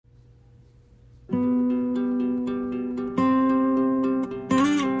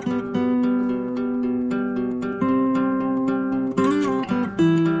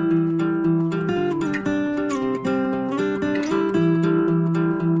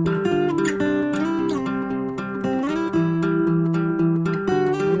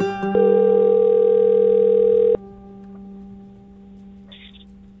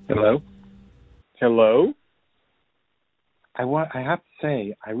Hello? I have to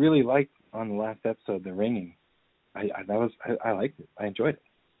say, I really liked on the last episode the ringing. I liked it. I enjoyed it.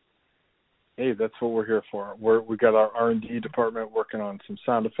 Hey, that's what we're here for. We got our R&D department working on some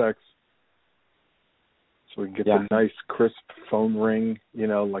sound effects, so we can get the nice, crisp phone ring.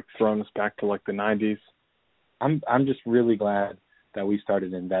 Like throwing us back to like the '90s. I'm just really glad that we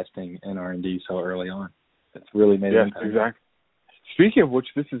started investing in R&D so early on. It's really made an impact. Exactly. Speaking of which,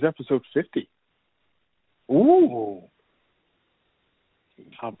 this is episode 50. Ooh.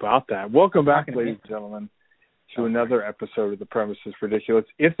 How about that? Welcome back, ladies and gentlemen, to another episode of The Premise is Ridiculous.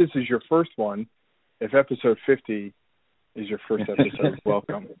 If this is your first one, if episode 50 is your first episode,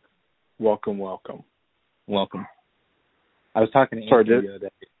 welcome. Welcome. Welcome. I was talking to Anthony the other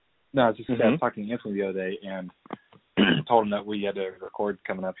day. No, I was I was talking to Anthony the other day and told him that we had a record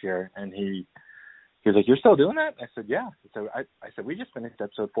coming up here, and he was like, "You're still doing that?" I said, "Yeah." So I said, "We just finished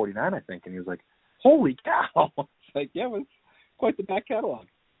episode 49, I think," and he was like, "Holy cow!" It's like, yeah, it was quite the back catalog.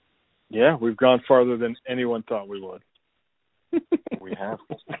 Yeah, we've gone farther than anyone thought we would. We have.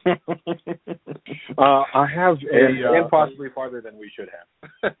 I have and possibly farther than we should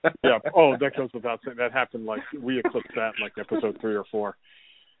have. Yeah. Oh, that goes without saying. That happened like we eclipsed that in like episode 3 or 4.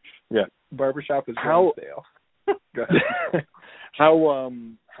 Yeah. Barbershop is stale. Go ahead.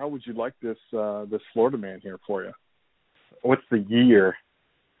 How would you like this Florida man here for you? What's the year?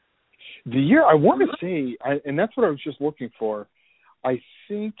 The year, I want to say, and that's what I was just looking for. I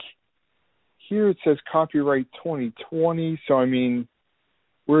think here it says copyright 2020. So I mean,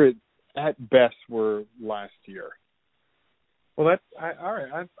 we're at best we're last year. Well, that's all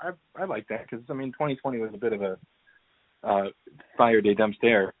right. I like that because I mean 2020 was a bit of a fire day dump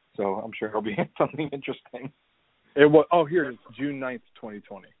stare. So I'm sure it'll be something interesting. It was. Oh, here it is, June 9th,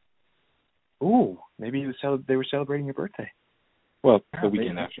 2020. Ooh, maybe they were celebrating your birthday. Well, the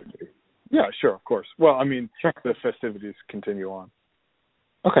weekend after. Yeah, sure, of course. Well, I mean, the festivities continue on.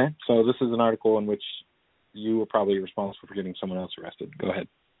 Okay, so this is an article in which you were probably responsible for getting someone else arrested. Go ahead.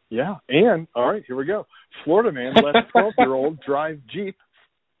 Yeah, and, all right, here we go. Florida man lets 12-year-old drive Jeep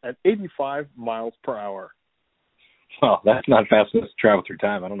at 85 miles per hour. Well, that's not fast enough to travel through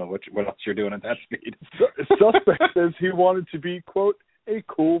time. I don't know what else you're doing at that speed. Suspect says he wanted to be, quote, a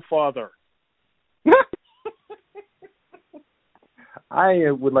cool father.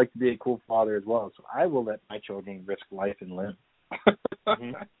 I would like to be a cool father as well, so I will let my children risk life and limb.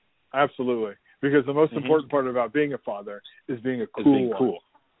 Mm-hmm. Absolutely, because the most important part about being a father is being a cool one. Cool.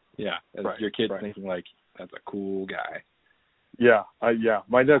 Yeah, right, your kid's thinking like, that's a cool guy. Yeah,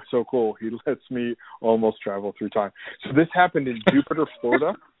 my dad's so cool. He lets me almost travel through time. So this happened in Jupiter,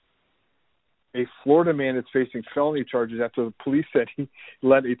 Florida. A Florida man is facing felony charges after the police said he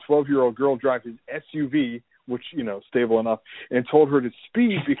let a 12-year-old girl drive his SUV, which, stable enough, and told her to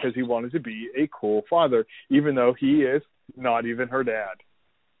speed because he wanted to be a cool father, even though he is not even her dad.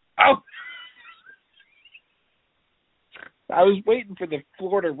 Oh! I was waiting for the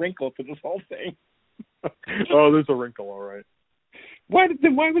Florida wrinkle to this whole thing. Oh, there's a wrinkle, all right. Why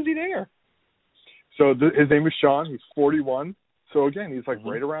was he there? So his name is Sean. He's 41. So, again, he's,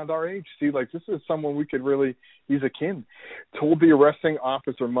 right around our age. See, this is someone we could really – he's a kin. Told the arresting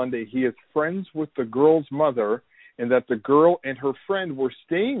officer Monday he is friends with the girl's mother and that the girl and her friend were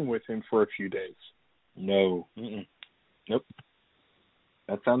staying with him for a few days. No. Mm-mm. Nope.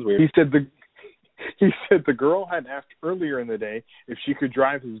 That sounds weird. He said the girl had asked earlier in the day if she could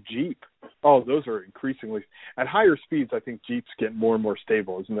drive his Jeep. Oh, those are increasingly – at higher speeds, I think Jeeps get more and more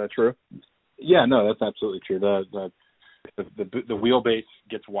stable. Isn't that true? Yeah, no, that's absolutely true. The wheelbase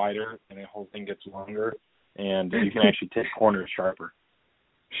gets wider and the whole thing gets longer, and you can actually take corners sharper.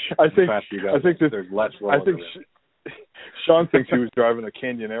 I think there's less roll. I think Sean thinks he was driving a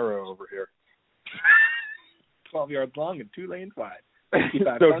Canyon Arrow over here. 12 yards long and 2 lanes wide.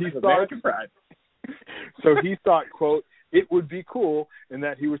 So he thought, quote, it would be cool, and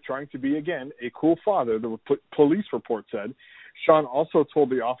that he was trying to be, again, a cool father, the police report said. Sean also told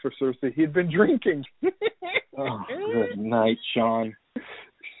the officers that he had been drinking. Oh, good night, Sean.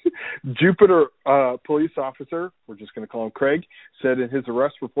 Jupiter police officer, we're just going to call him Craig, said in his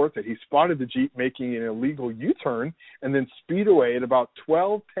arrest report that he spotted the Jeep making an illegal U-turn and then speed away at about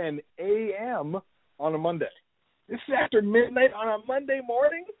 12:10 a.m. on a Monday. This is after midnight on a Monday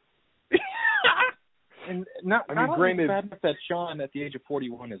morning? And not only the fact that Sean, at the age of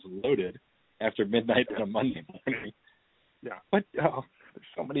 41, is loaded after midnight on a Monday morning. Yeah. But, there's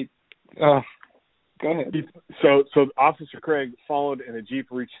so many... go ahead. So Officer Craig followed in a Jeep,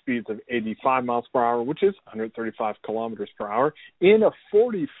 reached speeds of 85 miles per hour, which is 135 kilometers per hour, in a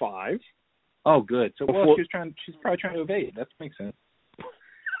 45. Oh, good. So, she's probably trying to evade. That makes sense.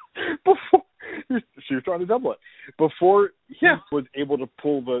 She was trying to double it. Before he was able to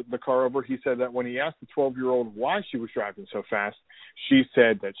pull the car over, he said that when he asked the 12-year-old why she was driving so fast, she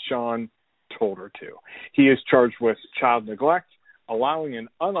said that Sean told her to. He is charged with child neglect, allowing an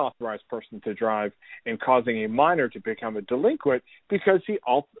unauthorized person to drive, and causing a minor to become a delinquent because he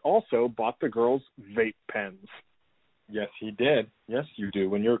also bought the girls vape pens. Yes, he did. Yes, you do.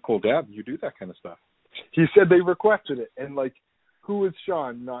 When you're a cool dad, you do that kind of stuff. He said they requested it, and like, who is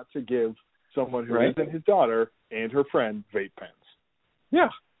Sean not to give someone who isn't his daughter and her friend vape pens? Yeah,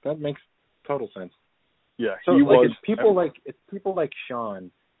 that makes total sense. Yeah, so he was. It's people like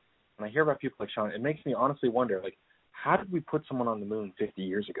Sean. When I hear about people like Sean, it makes me honestly wonder, like, how did we put someone on the moon 50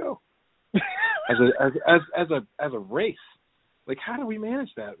 years ago? as a race, like, how do we manage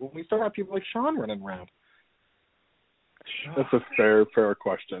that when we still have people like Sean running around? That's a fair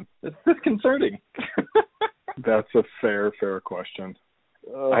question. It's disconcerting. That's a fair question.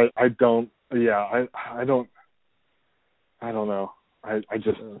 I don't know. I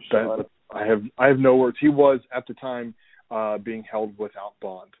have no words. He was at the time being held without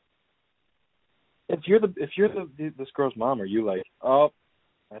bond. If you're this girl's mom, are you like, oh,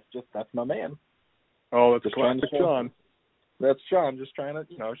 that's my man? Oh, that's classic Sean. That's Sean just trying to,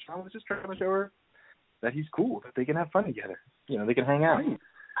 Sean was just trying to show her that he's cool, that they can have fun together. They can hang out. Right.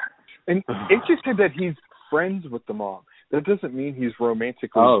 And it's just that he's friends with the mom. That doesn't mean he's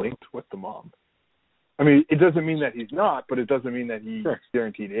romantically linked with the mom. I mean, it doesn't mean that he's not, but it doesn't mean that he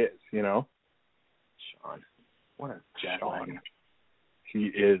guaranteed is, Sean. What a jackwagon. He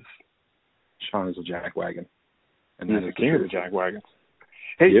is. Sean is a jackwagon. And he's the king of the jackwagons.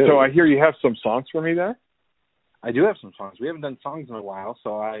 Hey, so I hear you have some songs for me there? I do have some songs. We haven't done songs in a while,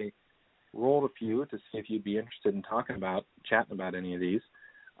 so I rolled a few to see if you'd be interested in chatting about any of these.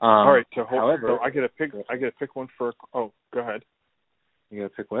 All right. So, I get to pick one for. Oh, go ahead. You got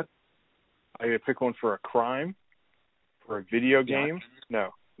to pick what? I get to pick one for a crime, for a video game. No.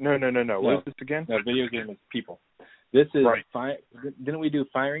 What is this again? No, video game is people. This is didn't we do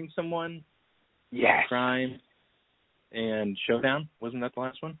firing someone? Yes. Crime and showdown. Wasn't that the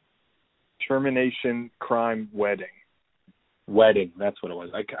last one? Termination, crime, wedding. Wedding. That's what it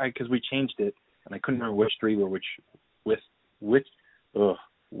was. Because we changed it, and I couldn't remember which three were which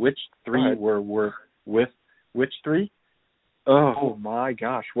three were with which three. Oh my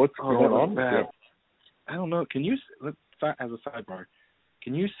gosh, what's going on with you? I don't know. Can you, as a sidebar,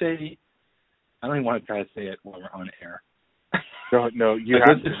 can you say? I don't even want to try to say it while we're on air. No, you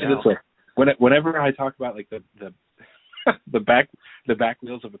have to. This way. Whenever I talk about like the back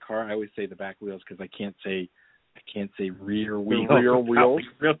wheels of a car, I always say the back wheels because I can't say rear wheels. Rear wheels.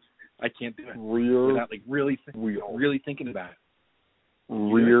 I can't do it without like really thinking about it.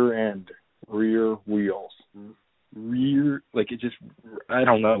 Rear end, rear wheels. Rear, like it just, I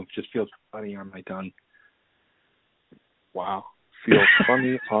don't know, it just feels funny on my tongue. Wow, feels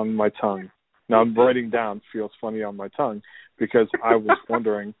funny on my tongue. Now I'm writing down feels funny on my tongue because I was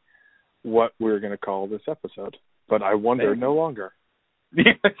wondering what we were going to call this episode, but I wonder no longer.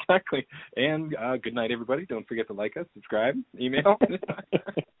 Yeah, exactly. And good night, everybody. Don't forget to like us, subscribe, email.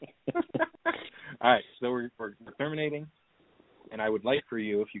 All right, so we're terminating, and I would like for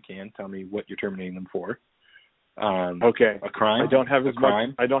you, if you can, tell me what you're terminating them for. Okay. A crime. I don't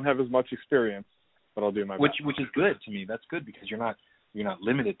have as much experience, but I'll do my best. Which is good to me. That's good because you're not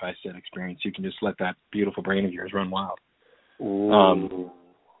limited by said experience. You can just let that beautiful brain of yours run wild. Ooh.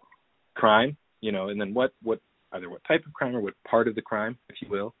 Crime, and then what either what type of crime or what part of the crime, if you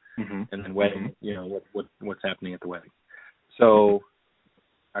will, and then wedding, what's happening at the wedding. So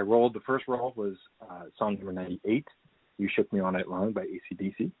I rolled, the first roll was song number 98, You Shook Me All Night Long by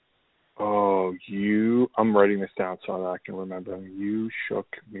AC/DC. Oh, I'm writing this down so that I can remember. You shook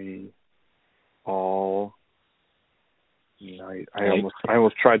me all night. I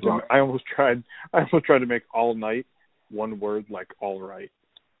almost tried to make all night one word, like all right.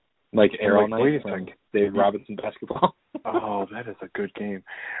 Like Air All Night, wait a second. Dave Robinson basketball. Oh, that is a good game.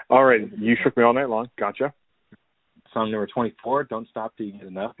 All right, You Shook Me All Night Long. Gotcha. Song number 24, Don't Stop Till You Get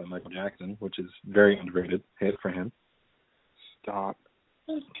Enough by Michael Jackson, which is very underrated hit for him. Stop.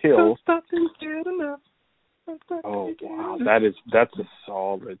 Till. Don't stop till you get enough. Oh, wow. That's a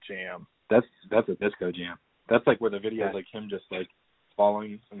solid jam. That's a disco jam. That's like where the video is like him just like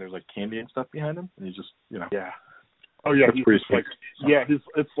falling and there's like candy and stuff behind him and he's just, Yeah. Oh, yeah. It's pretty sweet.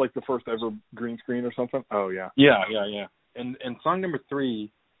 It's like the first ever green screen or something. Oh, yeah. Yeah. And song number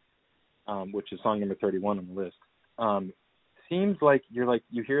 3, which is song number 31 on the list, seems like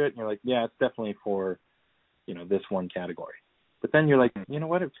you hear it and you're like, yeah, it's definitely for, this one category. But then you're like, you know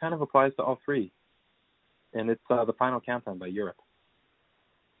what? It kind of applies to all 3. And it's The Final Countdown by Europe.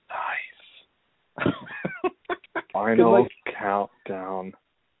 Final countdown.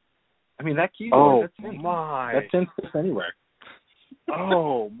 I mean, that keyboard, that's sends this anywhere.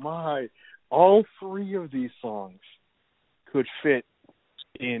 Oh, my. All three of these songs could fit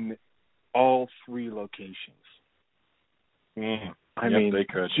in all three locations. I mean, they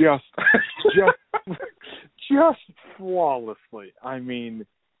could. Just flawlessly. I mean,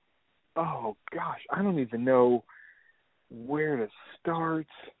 oh, gosh, I don't even know where to start.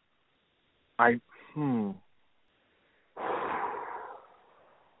 What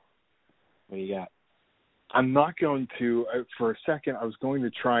do you got? I'm not going to, for a second, I was going to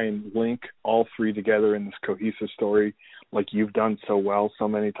try and link all three together in this cohesive story like you've done so well so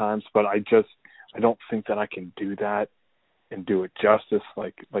many times, but I don't think that I can do that and do it justice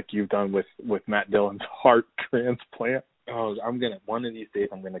like you've done with Matt Dillon's heart transplant. Oh, one of these days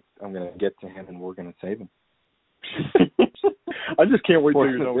I'm gonna get to him and we're gonna save him. I just can't wait till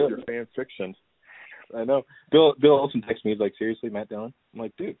you're done with your fan fiction. I know. Bill Olsen texted me, he's like, seriously, Matt Dillon? I'm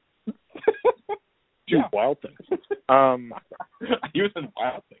like, dude. Wild Things. He was in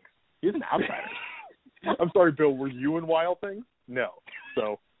Wild Things. He was an outsider. I'm sorry, Bill, were you in Wild Things? No.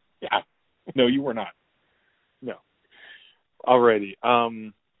 So yeah. No, you were not. No. Alrighty.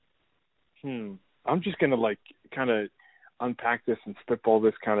 I'm just gonna kind of unpack this and spitball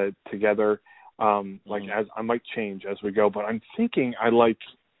this kind of together. As I might change as we go, but I'm thinking I like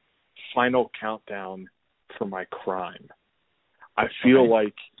Final Countdown for my crime. I feel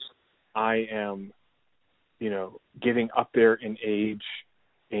like I am, getting up there in age,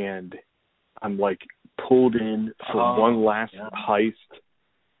 and I'm pulled in for one last heist.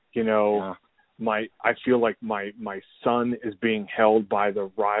 I feel like my son is being held by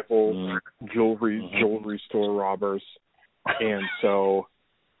the rival jewelry store robbers, and so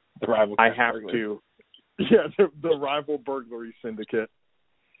the rival the rival burglary syndicate,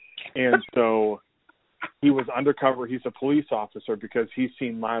 and so he was undercover. He's a police officer because he's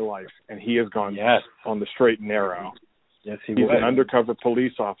seen my life and he has gone on the straight and narrow. Yes, he's an undercover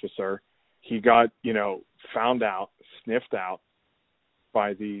police officer. He got found out, sniffed out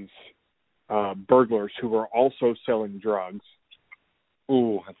by these burglars who were also selling drugs.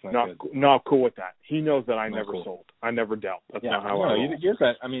 Ooh, that's not good. Not cool with that. He knows that I never sold. I never dealt. That's not how I roll. You're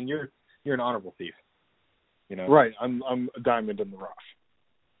that. I mean, you're an honorable thief. Right. I'm a diamond in the rough.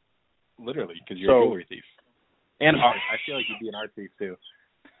 Literally, because you're a jewelry thief. And art. I feel like you'd be an art thief too.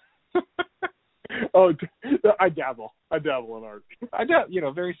 I dabble in art.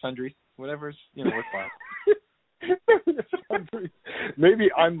 Very sundry. Whatever's worthwhile.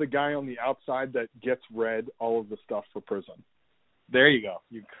 Maybe I'm the guy on the outside that gets read all of the stuff for prison. There you go.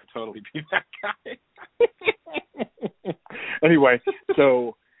 You could totally be that guy. Anyway,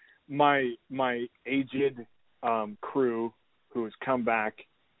 so my aged crew who has come back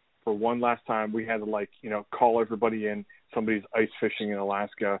for one last time, we had to call everybody in. Somebody's ice fishing in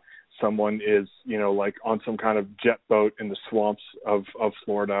Alaska. Someone is, on some kind of jet boat in the swamps of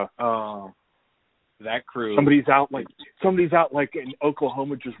Florida. Oh, that crew. Somebody's out in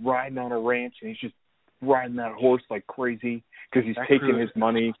Oklahoma just riding on a ranch, and he's just riding that horse like crazy because he's taking his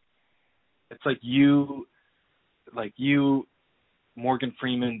money. It's like you, Morgan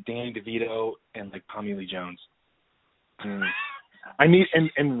Freeman, Danny DeVito, and Tommy Lee Jones. I need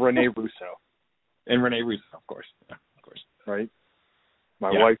and Rene Russo. And Rene Russo, of course. Yeah, of course. Right?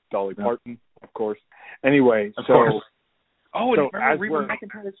 My wife, Dolly Parton, of course. Anyway, of course. Oh, and remember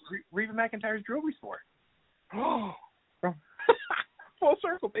Reba McEntire's jewelry store. Oh. Full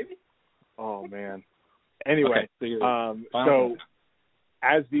circle, baby. Oh, man. Anyway, so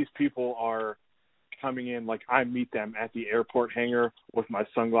as these people are coming in, I meet them at the airport hangar with my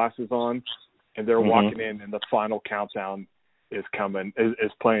sunglasses on, and they're walking in, and the final countdown is coming,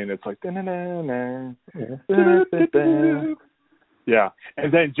 is playing. It's like, da-na-na-na, da-da-da-da. Yeah.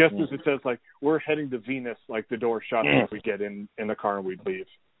 And then just as it says, we're heading to Venus, the door shuts as we get in the car and we leave.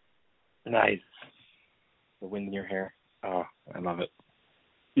 Nice. The wind in your hair. Oh, I love it.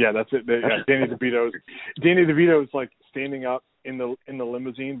 Yeah, that's it. Danny DeVito's standing up in the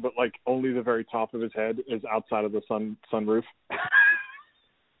limousine, but only the very top of his head is outside of the sunroof.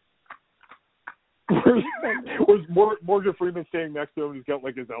 Was Morgan Freeman standing next to him? He's got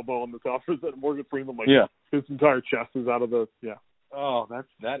his elbow on the top of his head. Morgan Freeman, his entire chest is out of the Oh,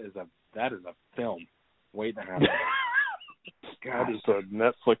 that is a film waiting to happen. God, it's a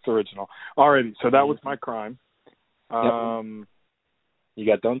Netflix original. Alrighty, so that was my crime. You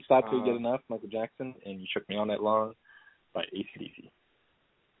got Don't Stop Till You Get Enough, Michael Jackson, and You Shook Me All Night Long by AC/DC.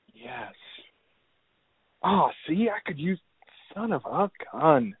 Yes. Oh, see, I could use son of a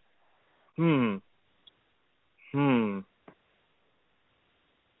gun.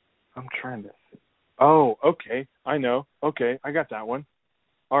 I'm trying to think. Oh, okay. I know. Okay, I got that one.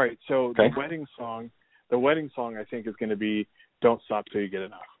 All right. So Okay. the wedding song I think is going to be "Don't Stop Till You Get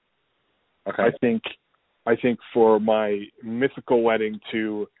Enough." Okay. I think for my mythical wedding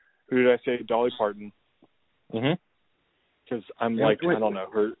to, who did I say? Dolly Parton. Mhm. Because I'm Yeah, I don't know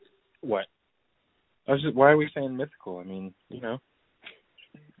her. What? Why are we saying mythical? I mean,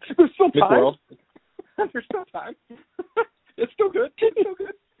 There's still time. World. There's still time. It's still good.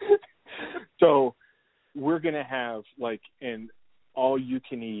 So we're gonna have like an all you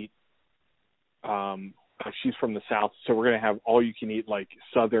can eat. She's from the South, so we're gonna have all you can eat like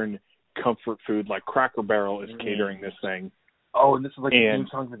Southern comfort food. Like Cracker Barrel is catering this thing. Oh, and this is like a theme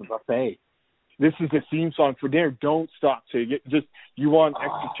song for the buffet. This is the theme song for dinner. Don't stop till you get you want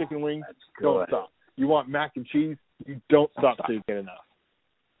extra chicken wings. Don't stop. You want mac and cheese. You don't stop till you get enough.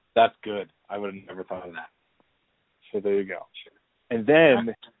 That's good. I would have never thought of that. So there you go. And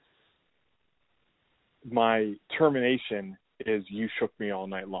then my termination is "You Shook Me All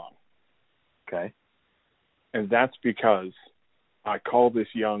Night Long." Okay. And that's because I called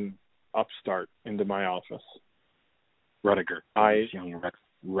this young upstart into my office. Rudiger. Young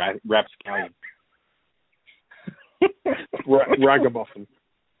rapscallion. Ragamuffin.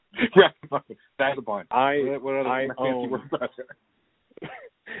 Ragamuffin. Vagabond.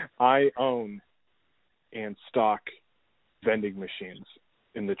 I own and stock vending machines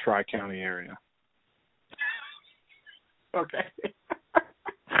in the Tri-County area. Okay.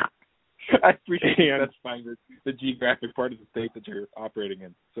 I appreciate specifying the geographic part of the state that you're operating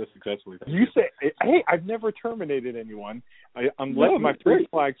in so successfully. You say, hey, I've never terminated anyone. I'm letting my free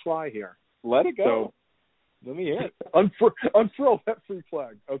flag fly here. Let it go. So, let me hear it. Unfurl that free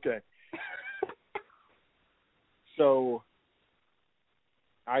flag. Okay. So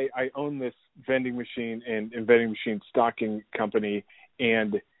I own this vending machine and vending machine stocking company,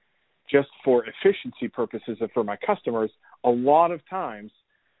 and just for efficiency purposes and for my customers, a lot of times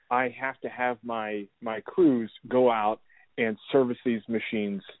I have to have my crews go out and service these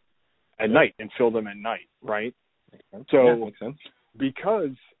machines at night and fill them at night, right? So makes sense.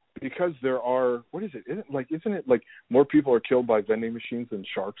 because there are, what is it? Isn't it like more people are killed by vending machines than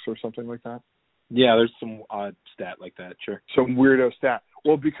sharks or something like that? Yeah, there's some odd stat like that, sure. Some weirdo stat.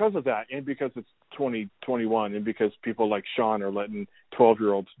 Well, because of that, and because it's 2021, and because people like Sean are letting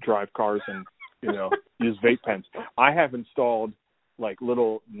 12-year-olds drive cars and use vape pens, I have installed like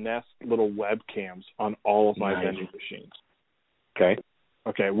little webcams on all of my vending machines.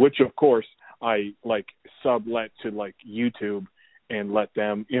 Okay, which of course I like sublet to like YouTube and let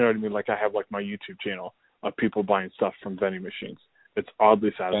them, you know what I mean? Like I have like my YouTube channel of people buying stuff from vending machines. It's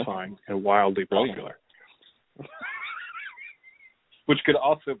oddly satisfying and wildly popular. Which could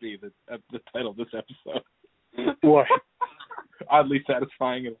also be the title of this episode. What? Oddly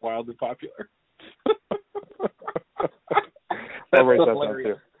satisfying and wildly popular. I'll write that down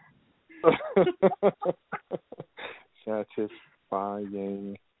too.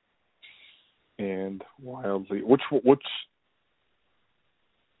 Satisfying and wildly. Which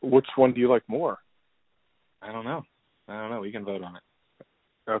one do you like more? I don't know. We can vote on it.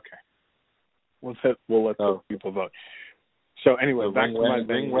 Okay. We'll let the people vote. So anyway, back to my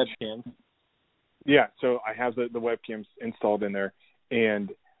vending webcams. Yeah, so I have the webcams installed in there,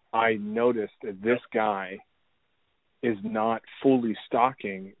 and I noticed that this guy is not fully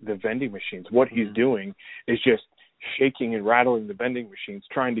stocking the vending machines. What he's doing is just shaking and rattling the vending machines,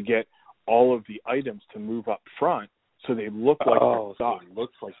 trying to get all of the items to move up front so they look like they're stocked. So it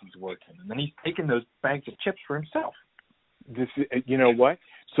looks like he's working. And then he's taking those bags of chips for himself. This is, you know what?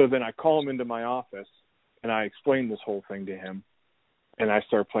 So then I call him into my office, and I explain this whole thing to him, and I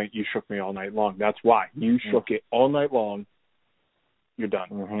start playing "You Shook Me All Night Long." That's why. You shook it all night long. You're done.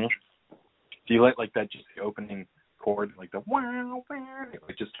 Mm-hmm. Do you like that, just the opening chord, like the wow,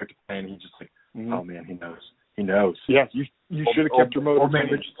 like just start to play, and he just like, oh man, he knows. He knows. Yeah, you should have kept your motor.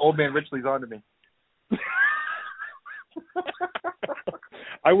 Old man Richley's on to me.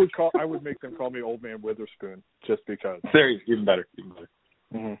 I would make them call me Old Man Witherspoon just because. There, even better.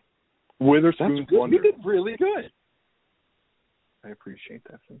 Mm-hmm. Witherspoon's wonderful. You did really good. I appreciate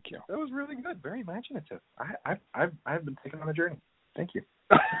that. Thank you. That was really good. Very imaginative. I've been taken on a journey. Thank you.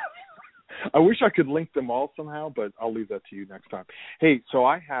 I wish I could link them all somehow, but I'll leave that to you next time. Hey, so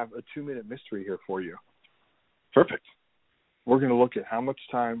I have a 2-minute mystery here for you. Perfect. We're going to look at how much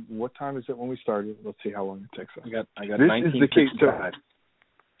time. What time is it when we started? Let's see how long it takes us. I got. This 19, is the case.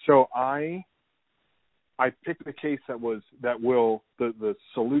 So I picked the case that will the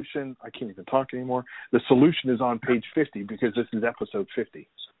solution. I can't even talk anymore. The solution is on page 50 because this is episode 50.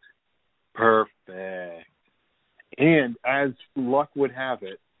 Perfect. And as luck would have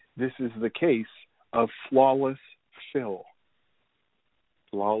it, this is the case of Flawless Phil.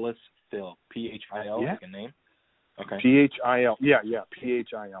 Flawless Phil. P-H-I-L, Yeah. like a name? Okay. P-H-I-L. Yeah,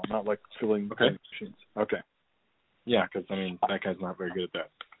 P-H-I-L, not like filling machines. Okay. Yeah, because, I mean, that guy's not very good at that.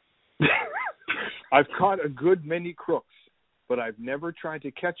 I've caught a good many crooks, but I've never tried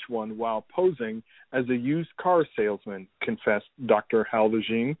to catch one while posing as a used car salesman, confessed Dr.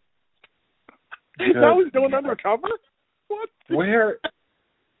 Haldegin. That was going undercover? What? Where?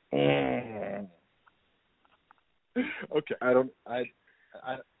 Okay. I don't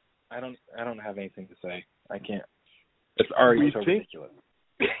have anything to say. I can't. It's already so ridiculous.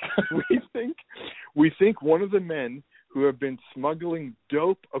 we think one of the men who have been smuggling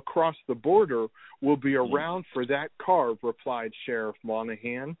dope across the border will be around for that car, replied Sheriff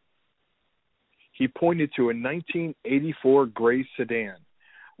Monahan. He pointed to a 1984 gray sedan.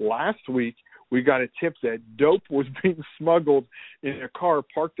 Last week, we got a tip that dope was being smuggled in a car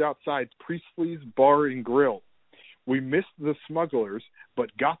parked outside Priestley's Bar and Grill. We missed the smugglers,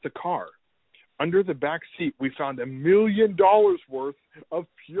 but got the car. Under the back seat, we found $1 million worth of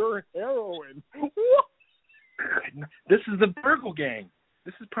pure heroin. What? This is the Burgle Gang.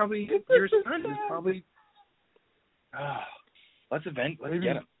 This is probably your son. Is probably. Let's get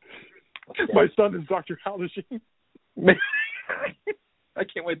him. My son is Dr. Haldegin. I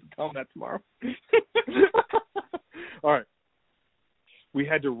can't wait to tell him that tomorrow. All right. We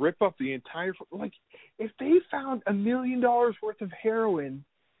had to rip up the entire. Like, if they found $1 million worth of heroin,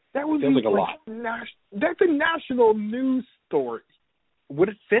 that would be like a lot. That's a national news story. Would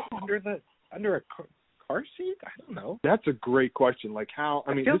it fit under a car seat? I don't know. That's a great question. Like how?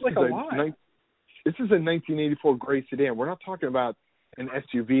 I mean, feels like a lot. This is a 1984 gray sedan. We're not talking about an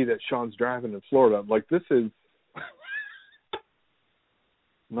SUV that Sean's driving in Florida. Like, this is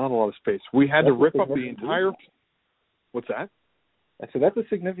not a lot of space. We had to rip up the entire. What's that? I said that's a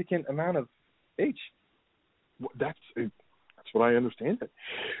significant amount of H. That's what I understand it.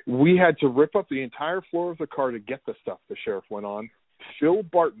 We had to rip up the entire floor of the car to get the stuff, the sheriff went on. Phil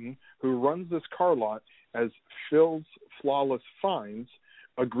Barton, who runs this car lot as Phil's Flawless Finds,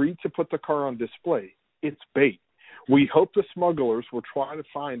 agreed to put the car on display. It's bait. We hope the smugglers will try to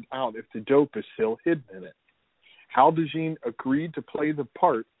find out if the dope is still hidden in it. Haldegin agreed to play the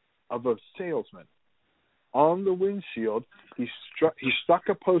part of a salesman. On the windshield, he stuck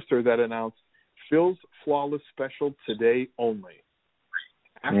a poster that announced Phil's Flawless Special today only.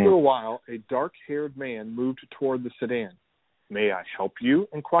 After a while, a dark-haired man moved toward the sedan. May I help you?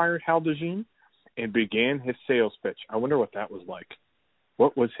 Inquired Haldegin, and began his sales pitch. I wonder what that was like.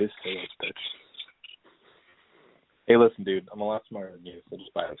 What was his sales pitch? Hey, listen, dude, I'm a lot smarter than you, so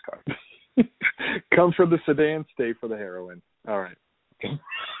just buy this car. Come for the sedan, stay for the heroin. All right.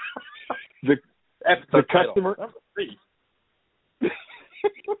 The customer.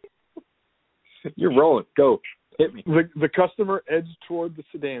 You're rolling. Go. Hit me. The customer edged toward the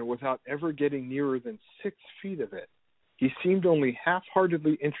sedan without ever getting nearer than 6 feet of it. He seemed only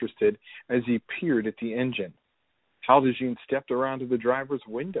half-heartedly interested as he peered at the engine. Haldegin stepped around to the driver's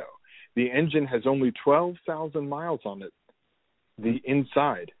window. The engine has only 12,000 miles on it. The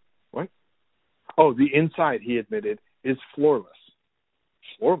inside. What? Oh, the inside, he admitted, is floorless.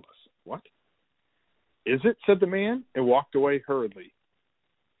 Floorless? What? Is it? Said the man, and walked away hurriedly.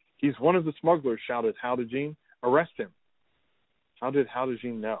 He's one of the smugglers, shouted Haldegin. Arrest him. How did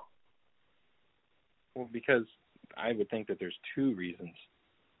Haldegin know? Well, because I would think that there's two reasons,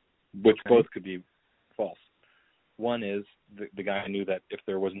 which both could be false. One is the guy knew that if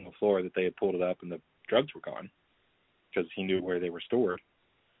there was no floor, that they had pulled it up and the drugs were gone, because he knew where they were stored.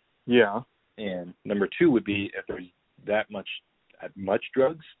 Yeah. And number two would be if there's that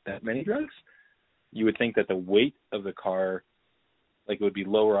many drugs, you would think that the weight of the car, like, it would be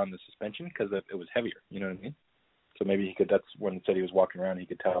lower on the suspension because it was heavier. You know what I mean? So maybe that's when he said he was walking around, he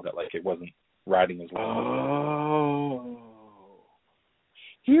could tell that, like, it wasn't riding as well. Oh.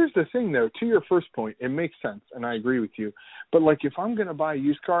 Here's the thing, though. To your first point, it makes sense, and I agree with you. But, like, if I'm going to buy a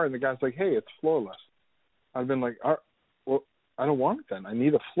used car and the guy's like, hey, it's floorless, I've been like, well, I don't want it then. I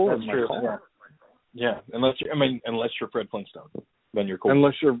need a floor in my car. Yeah, unless you're Fred Flintstone, then you're cool.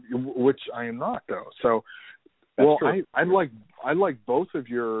 Unless which I am not, though. So, I like both of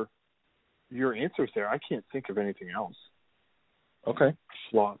your answers there. I can't think of anything else. Okay.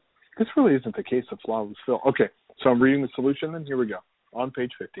 Flaw. This really isn't the case of Flawless Phil. Okay, so I'm reading the solution, then here we go. On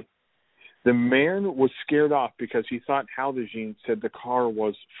page 50. The man was scared off because he thought Haldegin said the car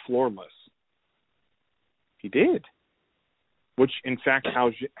was floorless. He did. Which, in fact,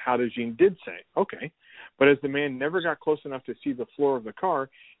 Haldegin did say. Okay. But as the man never got close enough to see the floor of the car,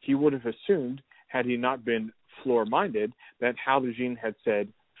 he would have assumed, had he not been floor-minded, that Haldegin had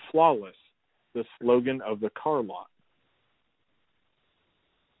said flawless. the slogan of the car lot?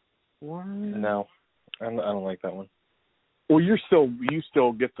 What? No, I don't like that one. Well, you still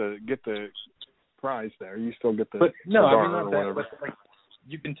get the prize there. You still get the. But no, I mean or not that. whatever. But like,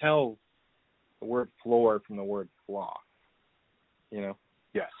 you can tell the word floor from the word flaw. You know.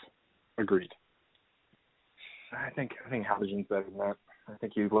 Yes, agreed. I think Halogen's better than that. I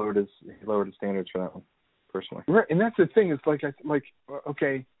think he lowered his standards for that one, personally. Right, and that's the thing. It's like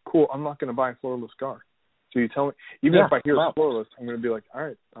okay, cool. I'm not going to buy a floorless car. So you tell me, even if I hear it's floorless, I'm going to be like, all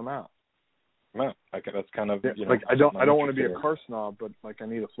right, I'm out. I'm out. Okay, that's kind of like I don't want to be a car snob, but like I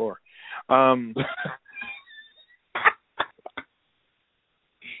need a floor.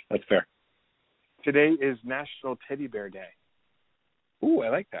 That's fair. Today is National Teddy Bear Day. Ooh, I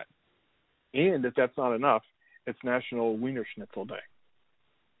like that. And if that's not enough, it's National Wiener Schnitzel Day.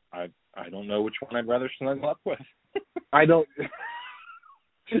 I don't know which one I'd rather snuggle up with. I don't.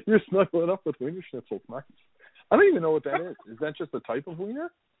 You're snuggling up with Wiener Schnitzel. Nice. I don't even know what that is. Is that just a type of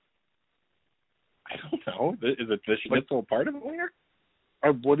wiener? I don't know. Is it the schnitzel part of the wiener?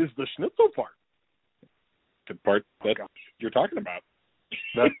 What is the schnitzel part? The part that you're talking about.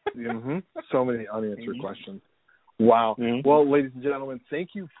 That's so many unanswered questions. Wow. Mm-hmm. Well, ladies and gentlemen,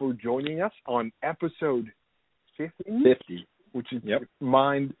 thank you for joining us on episode 50. Which is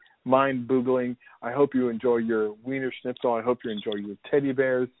mind-boggling. I hope you enjoy your Wiener Schnitzel. I hope you enjoy your teddy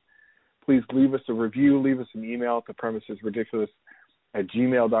bears. Please leave us a review. Leave us an email at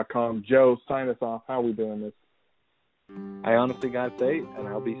thepremisesridiculous@gmail.com. Joe, sign us off. How are we doing this? I honestly got to say, and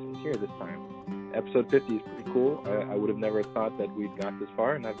I'll be sincere this time, episode 50 is pretty cool. I would have never thought that we'd got this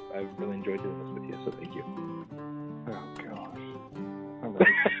far, and I've really enjoyed doing this with you, so thank you. Oh, gosh. All right.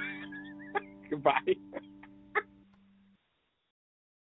 Goodbye.